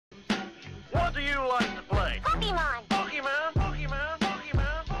you like to play? Pokemon! Pokemon, Pokemon,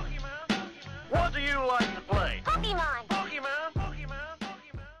 Pokemon, Pokemon. What do you like to play? Pokemon! Pokemon, Pokemon,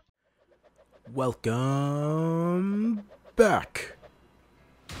 Pokemon. Welcome back.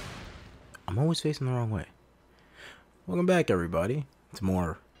 I'm always facing the wrong way. Welcome back, everybody, to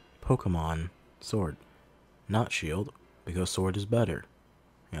more Pokemon Sword. Not Shield, because Sword is better.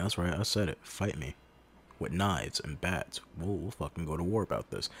 Yeah, that's right, I said it. Fight me. With knives and bats. We'll fucking go to war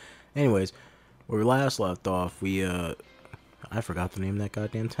about this. Anyways, where we last left off, we, I forgot the name of that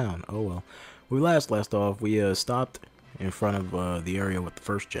goddamn town. Oh well. Where we last left off, we, stopped in front of, the area with the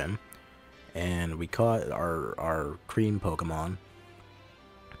first gym. And we caught our cream Pokemon.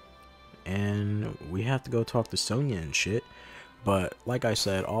 And we have to go talk to Sonia and shit. But, like I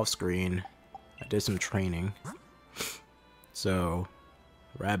said, off screen, I did some training. So,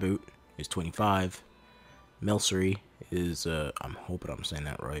 Raboot is 25. Milcery is, I'm hoping I'm saying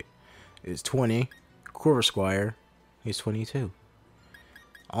that right, is 20. Corvisquire is 22.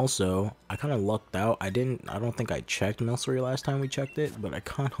 Also, I kind of lucked out. I don't think I checked Milcery last time we checked it, but I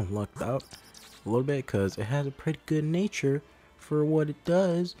kind of lucked out a little bit because it has a pretty good nature for what it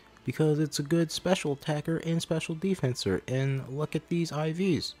does, because it's a good special attacker and special defenser. And look at these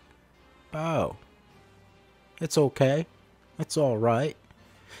IVs. Wow. It's okay. It's alright.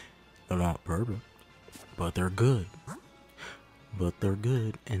 They're not perfect, but they're good. But they're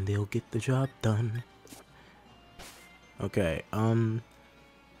good, and they'll get the job done. Okay,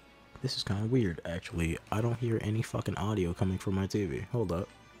 this is kind of weird, actually. I don't hear any fucking audio coming from my TV. Hold up.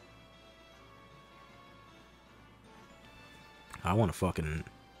 I want to fucking...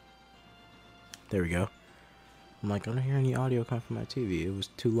 There we go. I'm like, I don't hear any audio coming from my TV. It was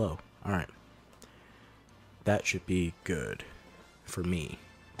too low. Alright. That should be good. For me.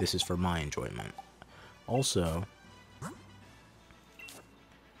 This is for my enjoyment. Also,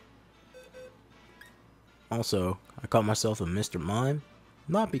 I caught myself a Mr. Mime.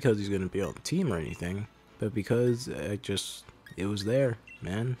 Not because he's going to be on the team or anything, but because it was there,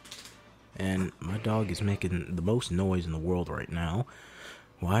 man. And my dog is making the most noise in the world right now.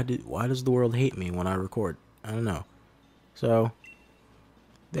 Why does the world hate me when I record? I don't know. So,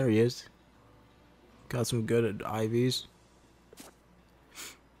 there he is. Got some good IVs.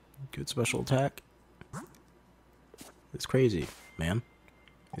 Good special attack. It's crazy, man.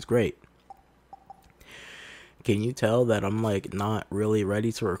 It's great. Can you tell that I'm like not really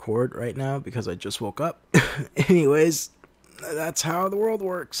ready to record right now because I just woke up? Anyways, that's how the world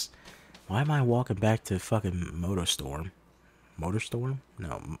works. Why am I walking back to fucking Motostorm? Motorstorm?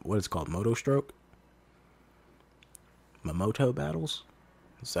 No, what is it called? Motostroke? Mamoto battles?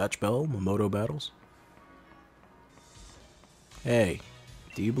 Satch Bell? Mamoto battles? Hey,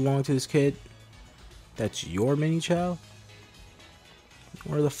 do you belong to this kid? That's your mini chow?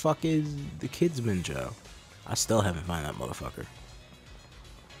 Where the fuck is the kid's mini chow? I still haven't found that motherfucker.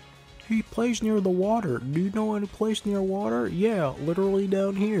 He plays near the water. Do you know any place near water? Yeah, literally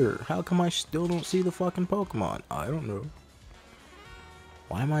down here. How come I still don't see the fucking Pokemon? I don't know.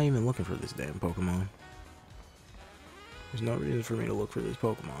 Why am I even looking for this damn Pokemon? There's no reason for me to look for this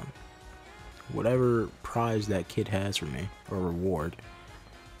Pokemon. Whatever prize that kid has for me, or reward,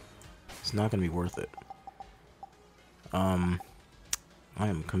 it's not gonna be worth it. I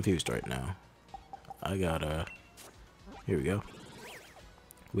am confused right now. I gotta... Here we go.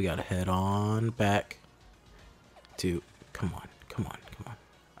 We gotta head on back to... Come on, come on, come on.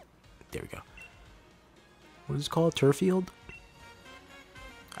 There we go. What is it called? Turffield?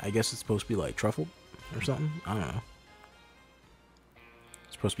 I guess it's supposed to be like truffle or something? I don't know.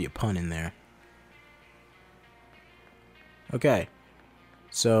 It's supposed to be a pun in there. Okay.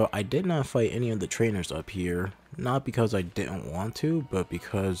 So, I did not fight any of the trainers up here. Not because I didn't want to, but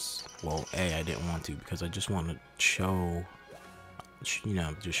because, well, I didn't want to, because I just want to show, you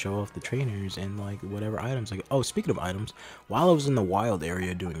know, just show off the trainers and, like, whatever items. Like, oh, speaking of items, while I was in the wild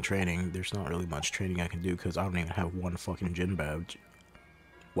area doing training, there's not really much training I can do, because I don't even have one fucking gym badge.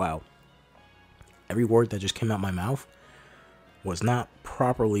 Wow. Every word that just came out my mouth was not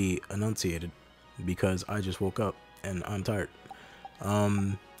properly enunciated, because I just woke up, and I'm tired.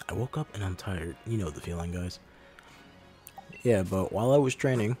 I woke up and I'm tired. You know the feeling, guys. Yeah, but while I was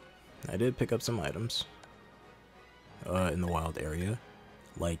training, I did pick up some items in the wild area,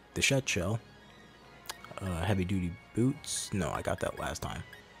 like the shed shell, heavy duty boots. No, I got that last time.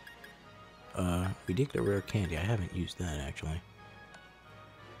 We did get a rare candy. I haven't used that actually.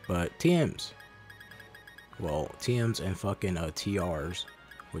 But TMs. Well, TMs and fucking TRs,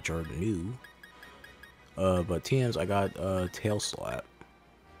 which are new. But TMs, I got Tail Slap.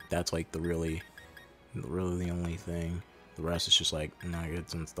 That's like the really the only thing. The rest is just like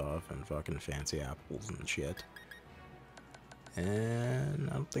nuggets and stuff and fucking fancy apples and shit. And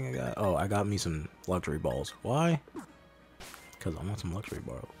I don't think I got... Oh, I got me some luxury balls. Why? Because I want some luxury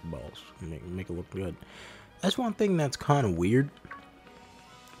balls. Make it look good. That's one thing that's kind of weird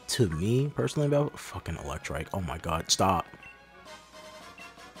to me, personally, about fucking Electrike. Oh my god, stop.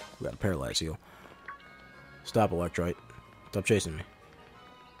 We got a paralyzed heal. Stop, Electrike. Stop chasing me.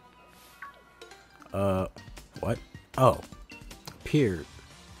 What? Oh. Appearing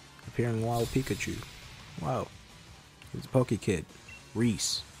wild Pikachu. Wow. He's a Poke Kid.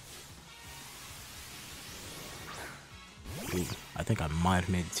 Reese. Ooh, I think I might have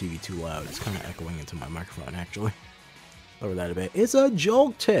made the TV too loud. It's kind of echoing into my microphone, actually. Lower that a bit. It's a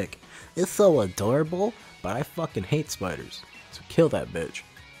Joltik! It's so adorable, but I fucking hate spiders. So kill that bitch.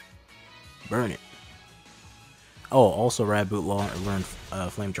 Burn it. Oh, also Raboot learned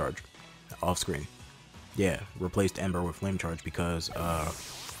Flame Charge. Off screen. Yeah, replaced Ember with Flame Charge because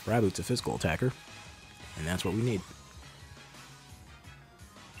Raboot's a physical attacker. And that's what we need.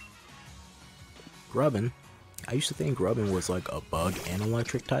 Grubbin. I used to think Grubbin was like a bug and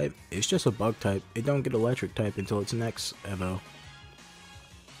electric type. It's just a bug type. It don't get electric type until its next Evo.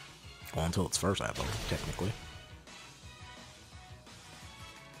 Well, until its first Evo, technically.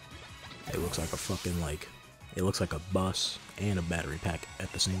 It looks like a fucking like... It looks like a bus and a battery pack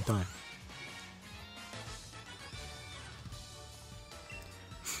at the same time.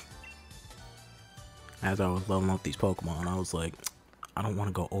 As I was leveling up these Pokemon, I was like, I don't want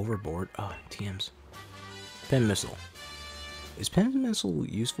to go overboard. Oh, TMs. Pen Missile. Is Pen Missile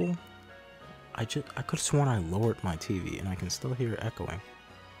useful? I could have sworn I lowered my TV and I can still hear it echoing.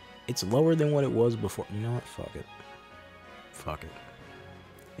 It's lower than what it was before. You know what? Fuck it. Fuck it.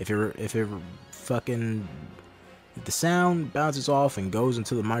 If the sound bounces off and goes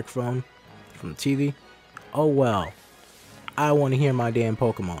into the microphone from the TV, oh well. I want to hear my damn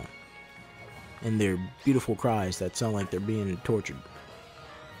Pokemon. And their beautiful cries that sound like they're being tortured.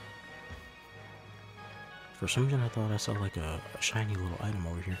 For some reason I thought I saw like a shiny little item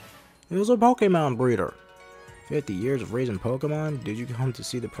over here. It was a Pokemon breeder. 50 years of raising Pokemon? Did you come to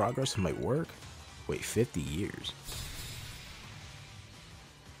see the progress of my work? Wait, 50 years?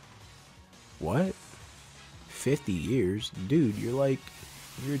 What? 50 years? Dude, you're a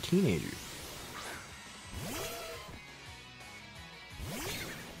teenager.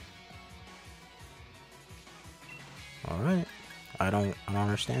 Alright. I don't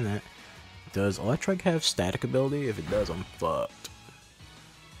understand that. Does Electrike have static ability? If it does, I'm fucked.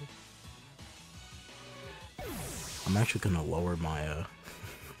 I'm actually gonna lower my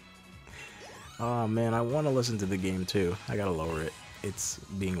Oh man, I wanna listen to the game too. I gotta lower it. It's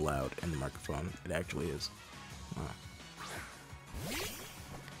being loud in the microphone. It actually is. Oh.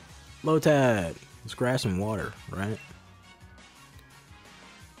 Lotad! It's grass and water, right?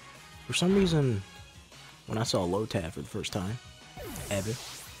 For some reason, when I saw Lotad for the first time, ever,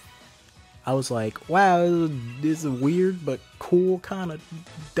 I was like, wow, this is a weird but cool, kind of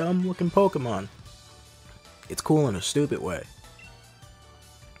dumb looking Pokemon. It's cool in a stupid way.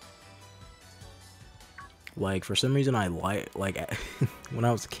 Like, for some reason I like when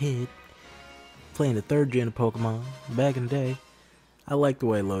I was a kid, playing the 3rd gen of Pokemon, back in the day, I liked the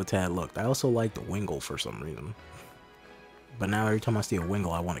way Lotad looked. I also liked the Wingull for some reason. But now every time I see a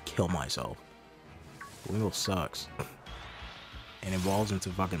Wingull, I want to kill myself. Wingull sucks. And evolves into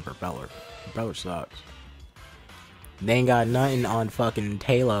fucking Propeller. Propeller sucks. They ain't got nothing on fucking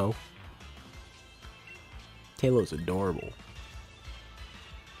Talo. Talo's adorable.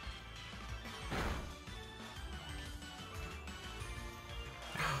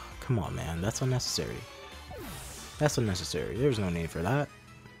 Come on, man. That's unnecessary. That's unnecessary. There's no need for that.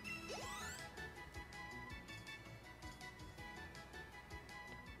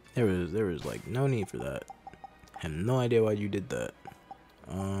 There was like no need for that. I have no idea why you did that.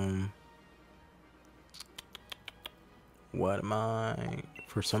 What am I?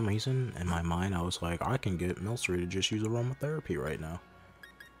 For some reason, in my mind, I was like, I can get Milcery to just use aromatherapy right now.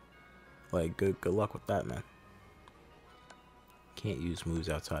 Like, good luck with that, man. Can't use moves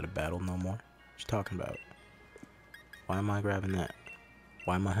outside of battle no more. What you talking about? Why am I grabbing that?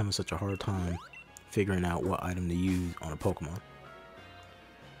 Why am I having such a hard time figuring out what item to use on a Pokemon?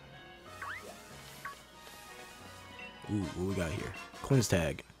 Ooh, what we got here? Cleanse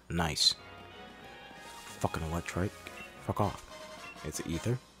Tag. Nice. Fucking Electrike. Fuck off. It's an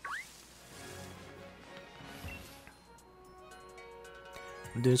Ether.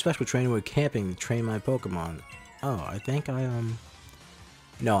 I'm doing special training with camping to train my Pokemon. Oh, I think I,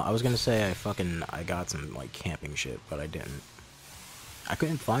 No, I was gonna say I got some, like, camping shit, but I didn't. I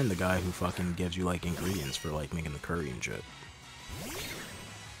couldn't find the guy who fucking gives you like ingredients for like making the curry and shit.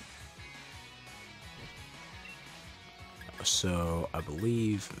 So I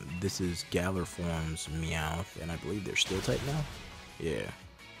believe this is Galar Forms Meowth, and I believe they're steel type now. Yeah.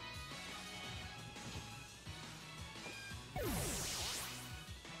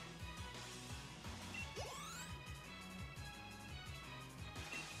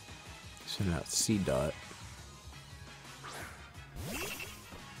 Send out C-Dot.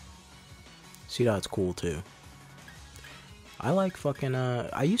 C-Dot's cool too. I like fucking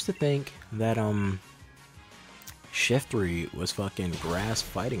I used to think that Shiftry was fucking grass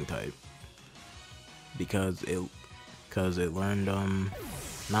fighting type because it learned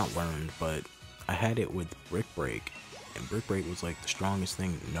not learned, but I had it with Brick Break, and Brick Break was like the strongest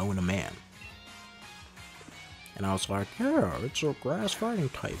thing known to man. And I was like, yeah, it's a grass fighting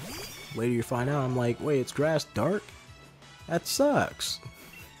type. Later you find out, I'm like, wait, it's grass dark? That sucks.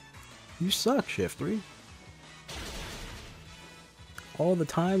 You suck, Shiftry. All the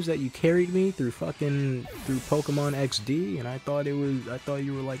times that you carried me through Pokemon XD, and I thought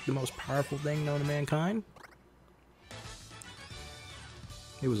you were like the most powerful thing known to mankind.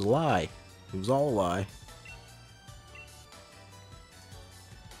 It was a lie. It was all a lie.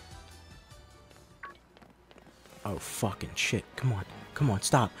 Oh fucking shit. Come on. Come on,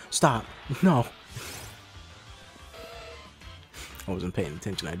 stop. Stop. No. I wasn't paying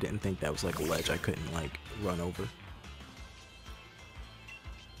attention. I didn't think that was like a ledge I couldn't like run over.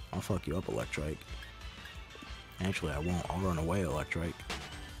 I'll fuck you up, Electrike. Actually, I won't. I'll run away, Electrike.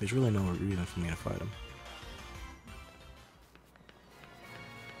 There's really no reason for me to fight him.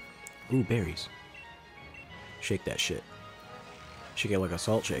 Ooh, berries. Shake that shit. Shake it like a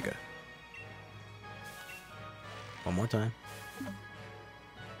salt shaker. One more time.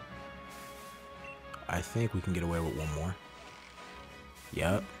 I think we can get away with one more.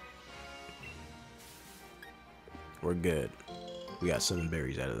 Yup. We're good. We got 7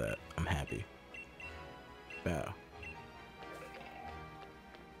 berries out of that. I'm happy. Bow.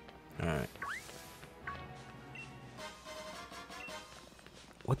 Alright.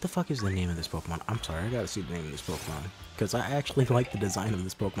 What the fuck is the name of this Pokemon? I'm sorry, I gotta see the name of this Pokemon. Because I actually like the design of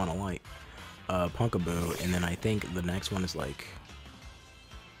this Pokemon a lot. Punkaboo, and then I think the next one is like...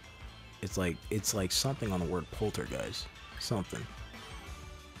 It's like something on the word poltergeist. Something.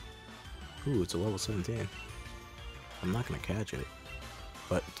 Ooh, it's a level 17. I'm not gonna catch it.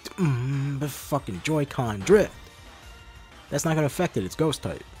 But, the fucking Joy-Con drift. That's not gonna affect it, it's ghost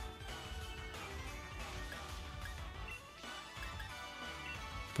type.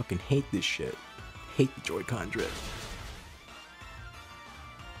 Fucking hate this shit. Hate the Joy-Con drift.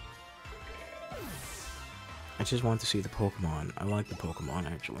 I just want to see the Pokemon. I like the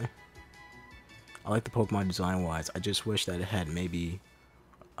Pokemon, actually. I like the Pokemon design-wise. I just wish that it had maybe...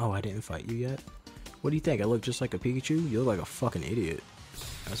 Oh, I didn't fight you yet? What do you think? I look just like a Pikachu? You look like a fucking idiot.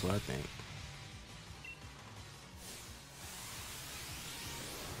 That's what I think.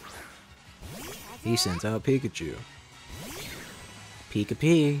 He sends out Pikachu.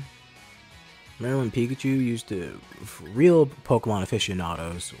 Pika-P. Remember when Pikachu used to... Real Pokemon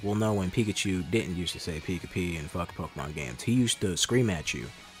aficionados will know when Pikachu didn't used to say Pika-P in fucking Pokemon games. He used to scream at you.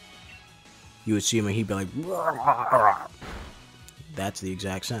 You would see him and he'd be like... That's the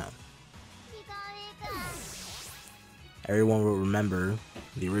exact sound. Everyone will remember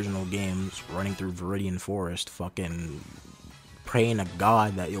the original games running through Viridian Forest, fucking praying to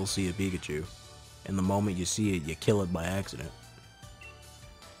God that you'll see a Pikachu. And the moment you see it, you kill it by accident.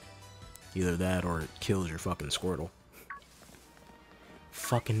 Either that or it kills your fucking Squirtle.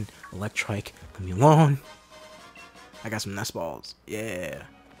 Fucking Electrike, leave me alone. I got some nest balls. Yeah.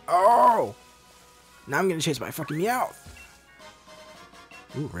 Oh! Now I'm getting chased by a fucking Meowth.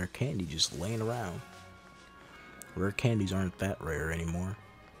 Ooh, rare candy just laying around. Rare candies aren't that rare anymore.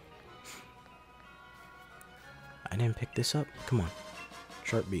 I didn't pick this up. Come on.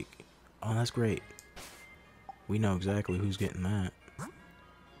 Sharp Beak. Oh, that's great. We know exactly who's getting that.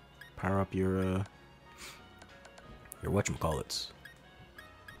 Power up your whatchamacallits.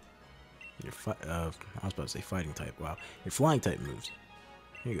 Your I was about to say fighting type. Wow. Your flying type moves.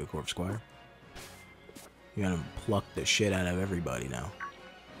 Here you go, Corpse Squire. You're gonna pluck the shit out of everybody now.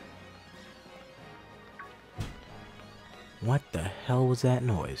 What the hell was that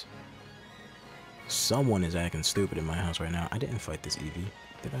noise? Someone is acting stupid in my house right now. I didn't fight this Eevee,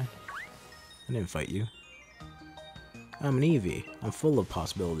 did I? I didn't fight you. I'm an Eevee. I'm full of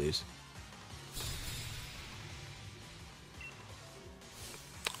possibilities.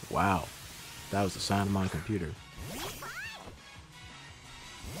 Wow. That was the sound of my computer.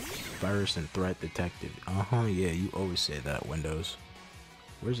 Virus and threat detected. Yeah, you always say that, Windows.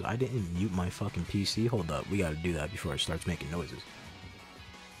 Where's... I didn't mute my fucking PC. Hold up. We gotta do that before it starts making noises.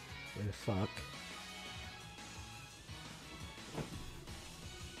 Where the fuck?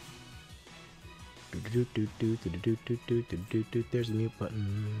 There's the mute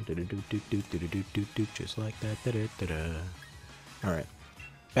button. Just like that. Alright.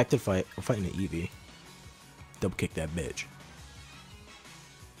 Back to the fight. We're fighting an Eevee. Double kick that bitch.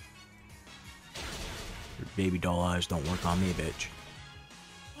 Your baby doll eyes don't work on me, bitch.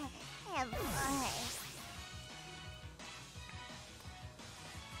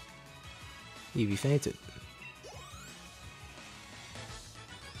 Eevee fainted.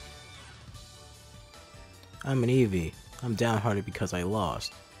 I'm an Eevee. I'm downhearted because I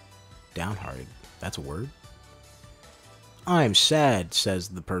lost. Downhearted? That's a word? I'm sad, says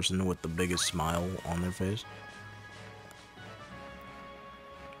the person with the biggest smile on their face.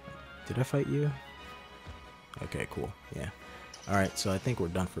 Did I fight you? Okay, cool. Yeah. Alright, so I think we're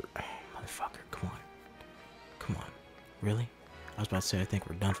done for... Motherfucker, come on. Come on. Really? I was about to say I think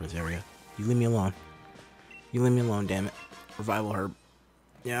we're done for this area. You leave me alone. You leave me alone, damn it. Revival herb.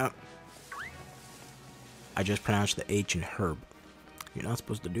 Yeah. I just pronounced the H in herb. You're not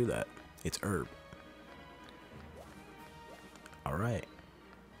supposed to do that. It's herb. Alright.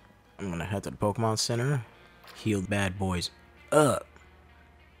 I'm gonna head to the Pokemon Center. Heal the bad boys up.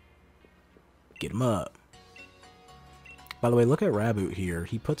 Get them up. By the way, look at Raboot here.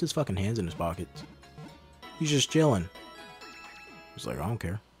 He puts his fucking hands in his pockets. He's just chilling. He's like, I don't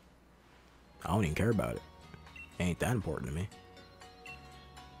care. I don't even care about it. Ain't that important to me.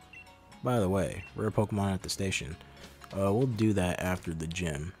 By the way, rare Pokemon at the station. We'll do that after the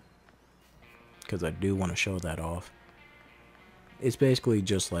gym. Because I do want to show that off. It's basically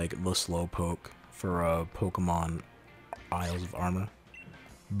just like the Slowpoke for Pokemon Isles of Armor.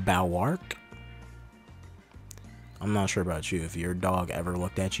 Bowark? I'm not sure about you. If your dog ever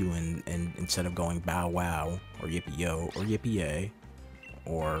looked at you and instead of going bow wow or yippee yo or yippee yay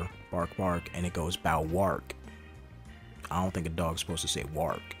or bark bark and it goes bow wark, I don't think a dog's supposed to say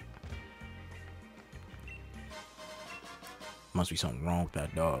wark. Must be something wrong with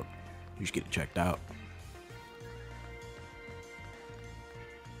that dog. You should get it checked out.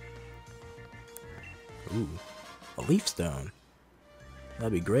 Ooh, a leaf stone.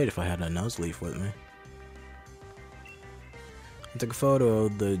 That'd be great if I had a nose leaf with me. I took a photo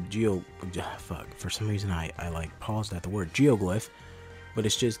of the fuck, for some reason I like paused at the word geoglyph, but it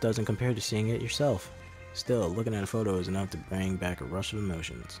just doesn't compare to seeing it yourself. Still, looking at a photo is enough to bring back a rush of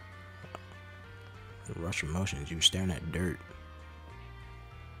emotions. A rush of emotions? You were staring at dirt.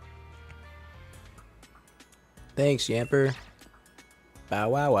 Thanks, Yamper. Bow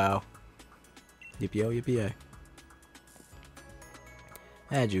wow wow. Yippee yo, yippee yay.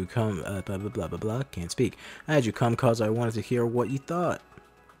 I had you come, blah blah blah blah blah, can't speak. I had you come cause I wanted to hear what you thought.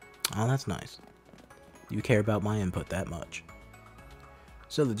 Oh, that's nice. You care about my input that much.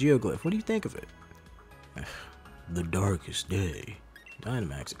 So the geoglyph, what do you think of it? The darkest day.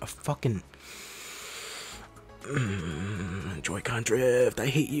 Dynamaxing, a fucking... Joy-Con drift, I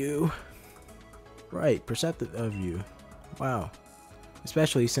hate you. Right, perceptive of you. Wow.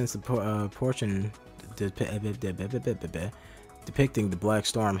 Especially since the portion depicting the Black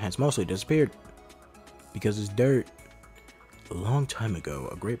Storm has mostly disappeared. Because it's dirt. A long time ago,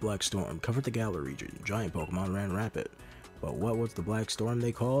 a great black storm covered the Galar region. Giant Pokemon ran rapid. But what was the Black Storm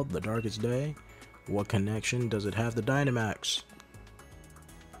they called? The darkest day? What connection does it have to Dynamax?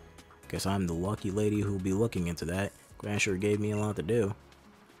 Guess I'm the lucky lady who'll be looking into that. Grant sure gave me a lot to do.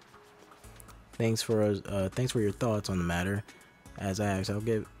 Thanks for your thoughts on the matter. As asked, I'll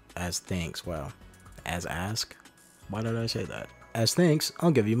give... As thanks, wow. As ask? Why did I say that? As thanks,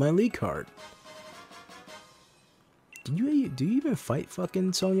 I'll give you my league card. Do you even fight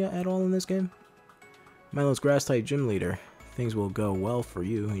fucking Sonya at all in this game? Milo's grass-type gym leader. Things will go well for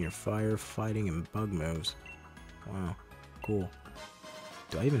you and your fire, fighting, and bug moves. Wow, cool.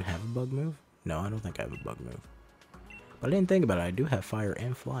 Do I even have a bug move? No, I don't think I have a bug move. But I didn't think about it. I do have fire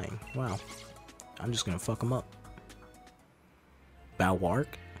and flying. Wow. I'm just gonna fuck him up. Bowark?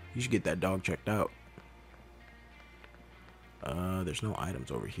 You should get that dog checked out. There's no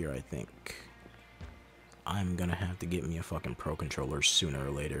items over here, I think. I'm gonna have to get me a fucking Pro Controller sooner or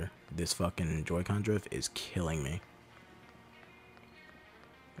later. This fucking Joy-Con drift is killing me.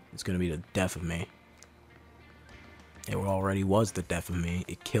 It's gonna be the death of me. It already was the death of me.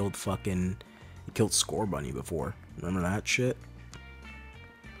 It killed Score Bunny before. Remember that shit?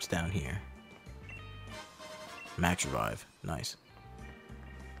 It's down here. Max Revive. Nice.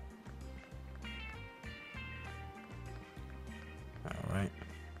 Alright.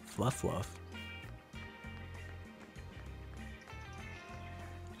 Fluff.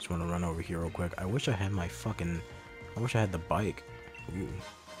 want to run over here real quick. I wish I had my fucking... I wish I had the bike. Ooh.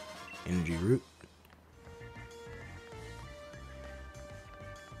 Energy root.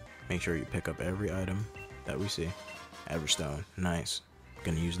 Make sure you pick up every item that we see. Everstone. Nice.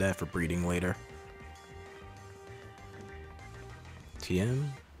 Gonna use that for breeding later. TM.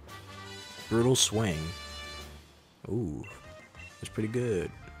 Brutal Swing. Ooh. That's pretty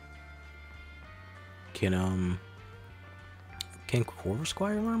good. Can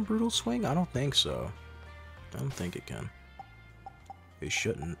Corvisquire learn Brutal Swing? I don't think so. I don't think it can. It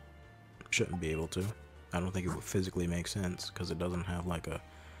shouldn't be able to. I don't think it would physically make sense because it doesn't have like a...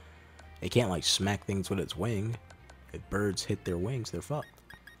 It can't like smack things with its wing. If birds hit their wings, they're fucked.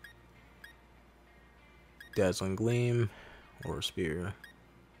 Dazzling Gleam or Spear.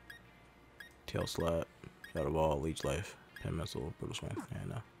 Tail Slap. Shadow Ball. Leech Life. Pin Missile. Brutal Swing. Yeah,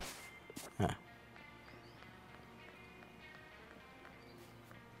 no. Huh.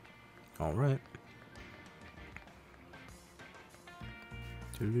 Alright.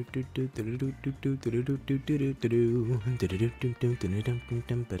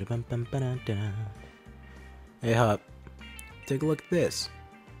 Hey Hop, take a look at this.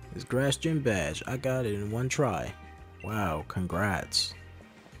 This grass gym badge. I got it in one try. Wow, congrats.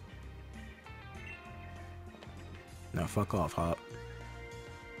 Now fuck off, Hop.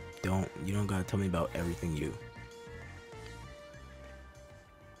 You don't gotta tell me about everything you.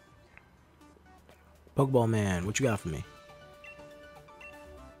 Pokeball Man, what you got for me?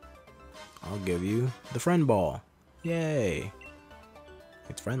 I'll give you the friend ball. Yay.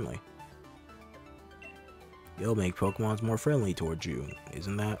 It's friendly. It'll make Pokemons more friendly towards you.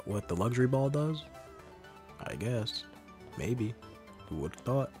 Isn't that what the luxury ball does? I guess. Maybe. Who would have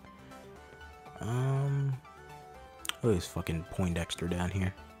thought? Look at this fucking Poindexter down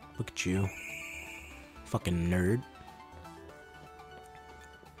here. Look at you. Fucking nerd.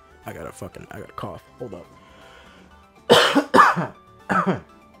 I got a cough. Hold up.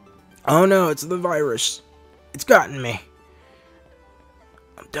 Oh no, it's the virus. It's gotten me.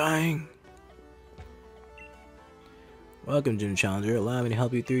 I'm dying. Welcome, Gym Challenger. Allow me to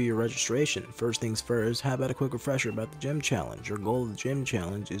help you through your registration. First things first, how about a quick refresher about the Gym Challenge? Your goal of the Gym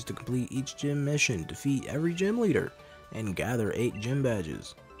Challenge is to complete each gym mission, defeat every gym leader, and gather 8 gym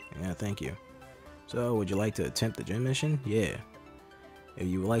badges. Yeah, thank you. So, would you like to attempt the gym mission? Yeah. If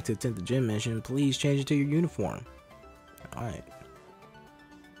you would like to attempt the gym mission, please change it to your uniform. Alright.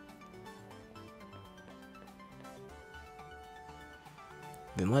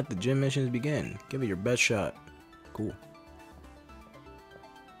 Then let the gym missions begin. Give it your best shot. Cool.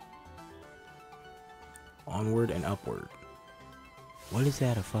 Onward and upward. What is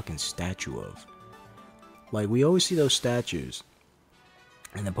that a fucking statue of? Like, we always see those statues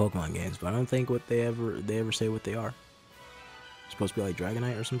in the Pokemon games, but I don't think what they ever say what they are. It's supposed to be like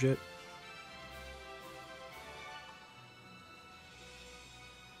Dragonite or some shit.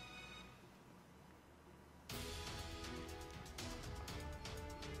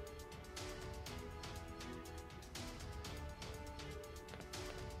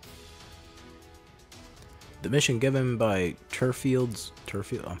 The mission given by Turfield's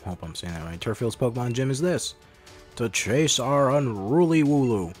I hope I'm saying that right. Turfield's Pokemon Gym is this: to chase our unruly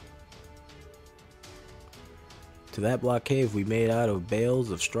Wooloo to that block cave we made out of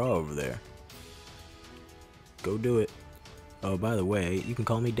bales of straw over there. Go do it. Oh, by the way, you can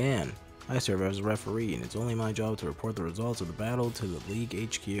call me Dan. I serve as a referee, and it's only my job to report the results of the battle to the League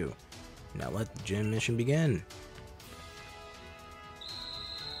HQ. Now let the gym mission begin.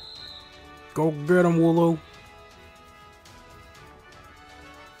 Go get him, Wooloo.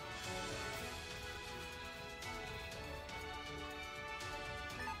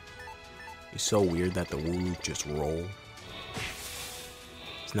 It's so weird that the Wooloo just roll.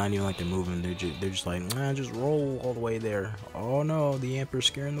 It's not even like they're moving, they're just like, nah, just roll all the way there. Oh no, the Yamper's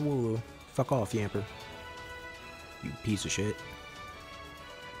scaring the Wooloo. Fuck off, Yamper. You piece of shit.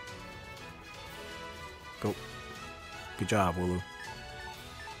 Go. Good job, Wooloo.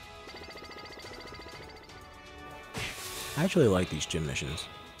 I actually like these gym missions.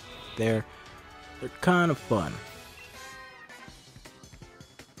 They're kind of fun.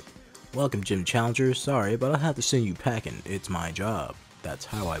 Welcome, Gym Challenger. Sorry, but I'll have to send you packing. It's my job. That's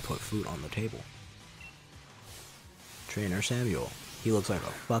how I put food on the table. Trainer Samuel. He looks like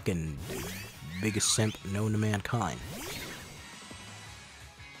a fucking biggest simp known to mankind.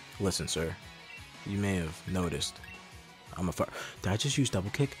 Listen, sir. You may have noticed. Did I just use double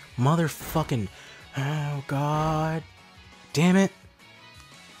kick? Motherfucking... Oh, God. Damn it.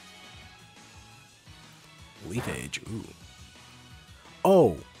 Leaf Age. Ooh.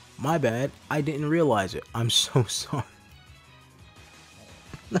 Oh, my bad. I didn't realize it. I'm so sorry.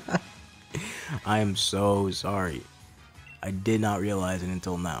 I am so sorry. I did not realize it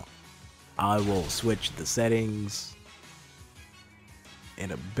until now. I will switch the settings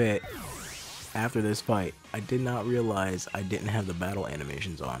in a bit after this fight. I did not realize I didn't have the battle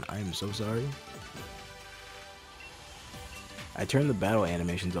animations on. I am so sorry. I turned the battle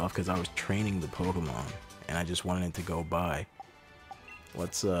animations off because I was training the Pokemon and I just wanted it to go by.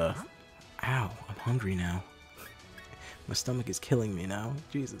 Let's ow, I'm hungry now. My stomach is killing me now.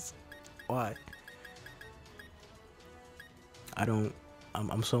 Jesus. Why?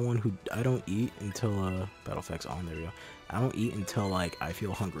 I'm someone who I don't eat until battle effects on. There we go. I don't eat until like I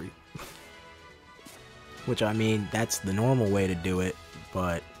feel hungry. Which, I mean, that's the normal way to do it,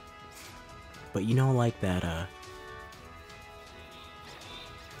 but you know, like that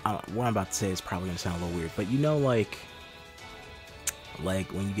what I'm about to say is probably gonna sound a little weird, but you know, like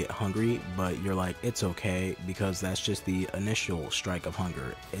when you get hungry, but you're like, it's okay because that's just the initial strike of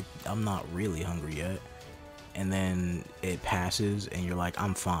hunger. I'm not really hungry yet. And then it passes and you're like,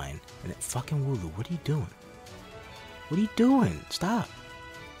 I'm fine. And fucking Wooloo, what are you doing? What are you doing? Stop.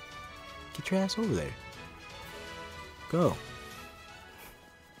 Get your ass over there. Go.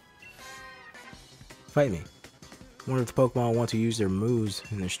 Fight me. Wonder if the Pokemon want to use their moves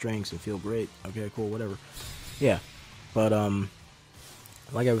and their strengths and feel great. Okay, cool, whatever. Yeah. But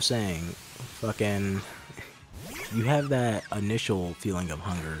like I was saying, fucking you have that initial feeling of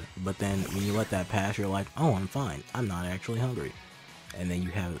hunger, but then when you let that pass, you're like, oh, I'm fine. I'm not actually hungry. And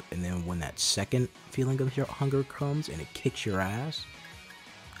then when that second feeling of your hunger comes and it kicks your ass,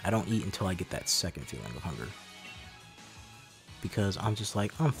 I don't eat until I get that second feeling of hunger. Because I'm just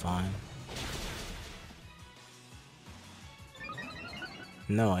like, I'm fine.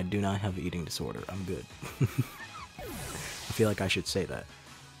 No, I do not have an eating disorder. I'm good. I feel like I should say that.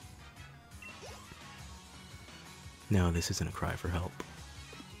 No, this isn't a cry for help.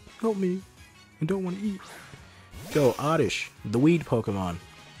 Help me. I don't want to eat. Go, Oddish, the weed Pokemon.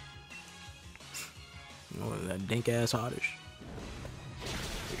 Oh, that dink ass Oddish.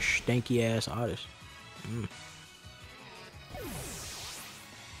 Stanky ass Oddish.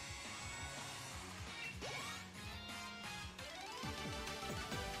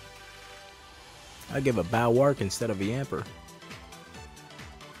 I give a Balwark instead of a Yamper.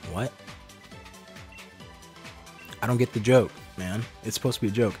 What? I don't get the joke, man. It's supposed to be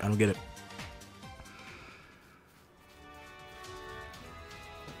a joke. I don't get it.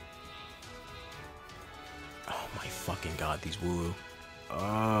 Oh my fucking god, these Wooloo.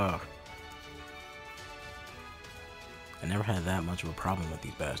 Ugh. I never had that much of a problem with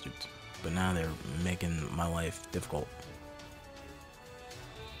these bastards, but now they're making my life difficult.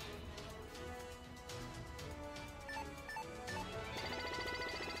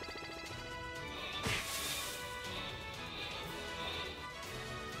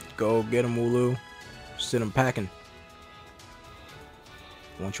 Go get him, Wooloo. Send him packing.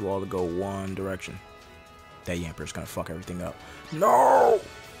 I want you all to go one direction. That Yamper's gonna fuck everything up. No!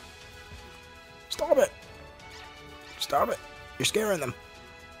 Stop it! Stop it! You're scaring them.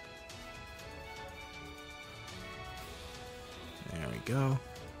 There we go.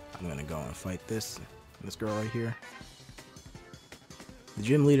 I'm gonna go and fight this girl right here. The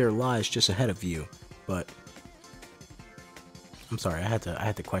gym leader lies just ahead of you, but I'm sorry, I had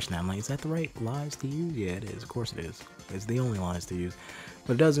to question that. I'm like, is that the right lies to use? Yeah, it is. Of course it is. It's the only lies to use.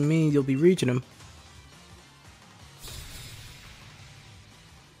 But it doesn't mean you'll be reaching them.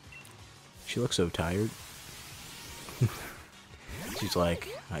 She looks so tired. She's like,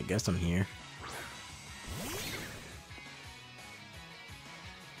 I guess I'm here.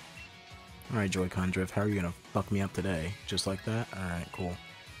 Alright, Joy-Con Drift, how are you gonna fuck me up today? Just like that? Alright, cool.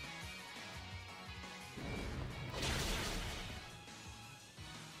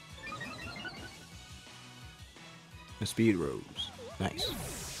 The speed rose. Nice.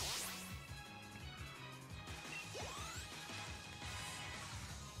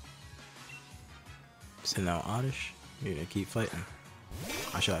 Send out Oddish. You're gonna keep fighting.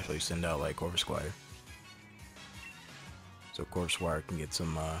 I should actually send out like Corvisquire. So Corvisquire can get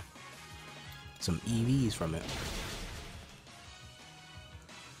some EVs from it.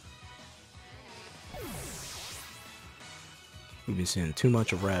 We've been seeing too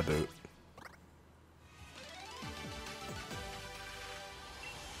much of Raboot.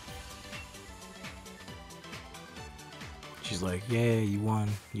 She's like, yeah, you won.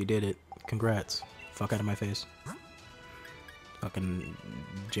 You did it. Congrats. Fuck out of my face. Fucking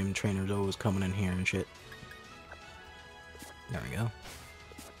gym trainers always coming in here and shit. There we go.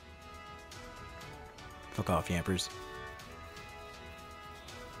 Fuck off, Yampers.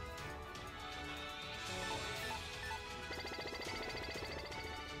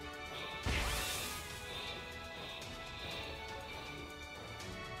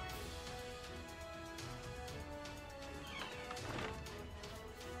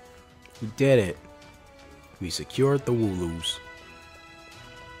 We did it. We secured the Wooloos.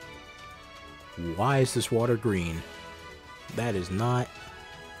 Why is this water green? That is not...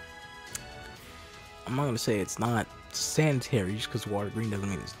 I'm not going to say it's not sanitary just because water green doesn't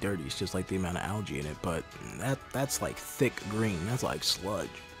mean it's dirty. It's just like the amount of algae in it. But that's like thick green. That's like sludge,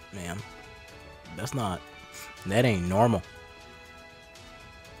 man. That's not... That ain't normal.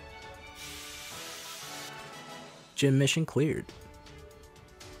 Gym mission cleared.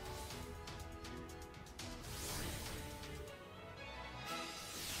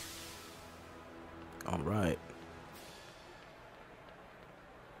 All right.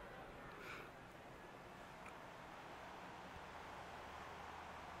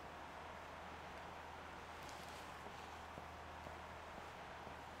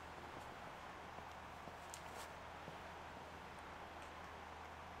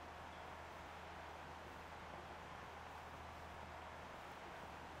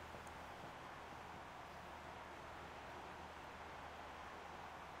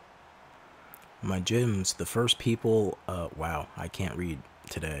 My gyms, the first people, wow, I can't read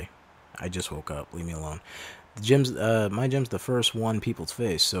today. I just woke up, leave me alone. The gyms, my gym's the first one people's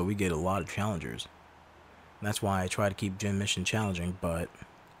face, so we get a lot of challengers. That's why I try to keep gym mission challenging, but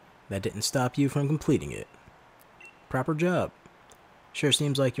that didn't stop you from completing it. Proper job. Sure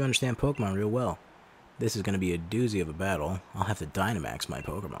seems like you understand Pokemon real well. This is going to be a doozy of a battle. I'll have to Dynamax my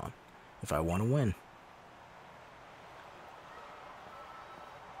Pokemon if I want to win.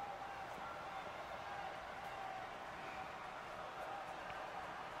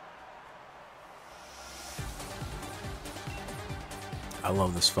 I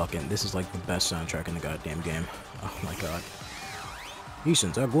love this fucking... This is like the best soundtrack in the goddamn game. Oh my god.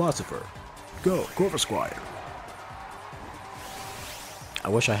 Eason's a Glossifer. Go, Corvisquire. I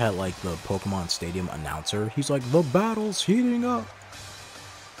wish I had like the Pokemon Stadium announcer. He's like, the battle's heating up.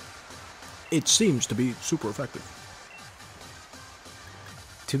 It seems to be super effective.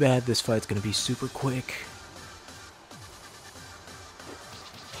 Too bad this fight's gonna be super quick.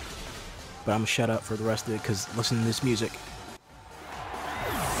 But I'm gonna shut up for the rest of it because listen to this music.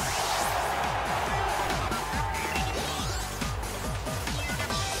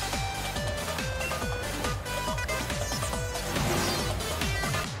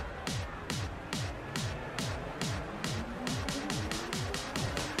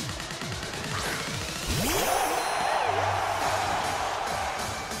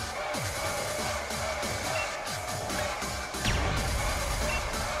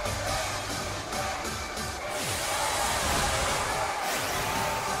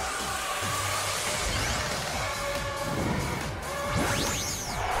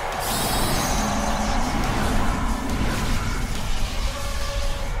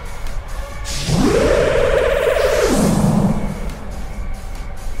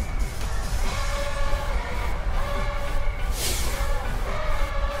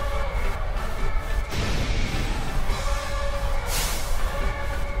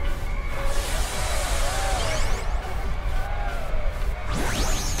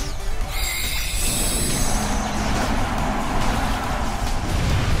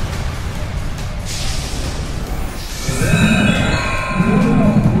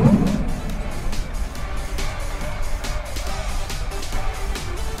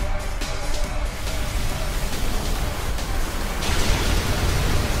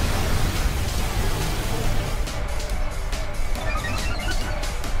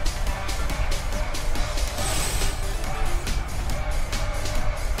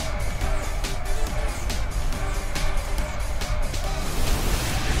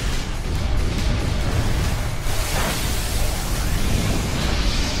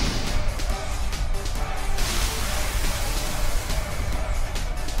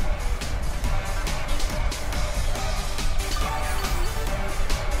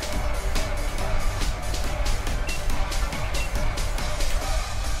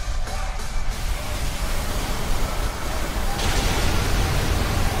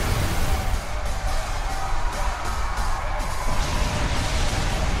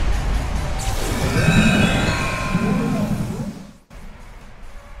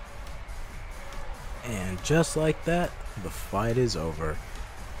 Just like that, the fight is over.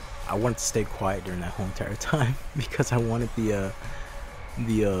 I wanted to stay quiet during that whole entire time because I wanted the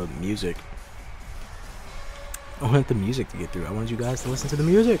music. I wanted the music to get through. I wanted you guys to listen to the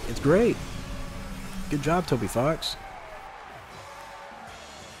music. It's great. Good job, Toby Fox.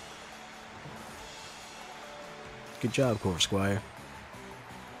 Good job, Corvisquire.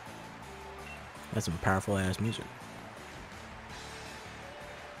 That's some powerful ass music.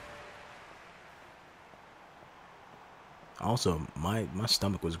 Also, my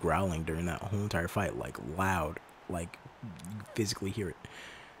stomach was growling during that whole entire fight, like loud, like you physically hear it.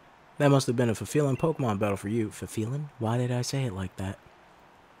 That must have been a fulfilling Pokemon battle for you. Fulfilling? Why did I say it like that?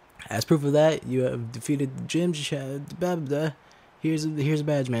 As proof of that, you have defeated the gym. Here's a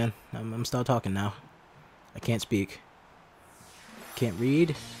badge, man. I'm stop talking now. I can't speak. Can't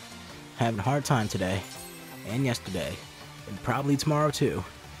read. Having a hard time today, and yesterday, and probably tomorrow too.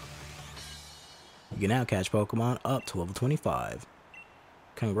 You can now catch Pokemon up to level 25.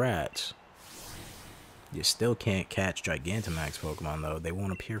 Congrats. You still can't catch Gigantamax Pokemon though. They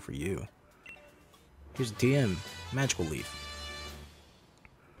won't appear for you. Here's a TM. Magical Leaf.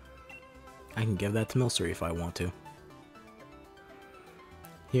 I can give that to Milcery if I want to.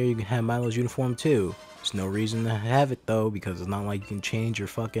 Here you can have Milo's uniform too. There's no reason to have it though, because it's not like you can change your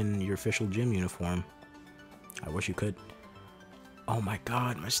official gym uniform. I wish you could. Oh my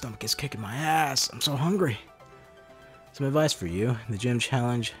god, my stomach is kicking my ass. I'm so hungry. Some advice for you. The gym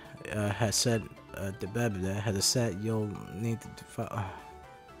challenge has said you'll need to follow.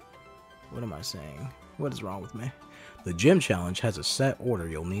 What am I saying? What is wrong with me? The gym challenge has a set order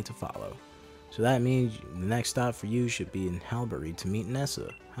you'll need to follow. So that means the next stop for you should be in Halbury to meet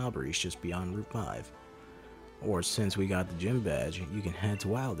Nessa. Halbury's just beyond Route 5. Or since we got the gym badge, you can head to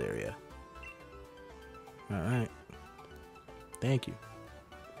Wild Area. Alright. Thank you.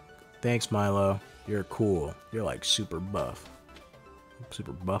 Thanks, Milo. You're cool. You're like super buff.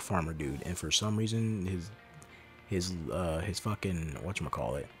 Super buff farmer dude. And for some reason, his fucking,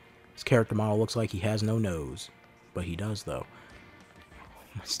 whatchamacallit, his character model looks like he has no nose. But he does, though.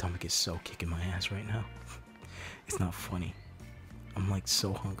 My stomach is so kicking my ass right now. It's not funny. I'm like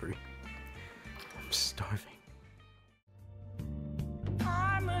so hungry. I'm starving.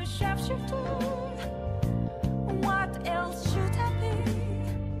 I'm a sharpshooter. What else should I be?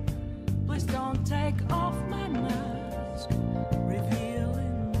 Please don't take all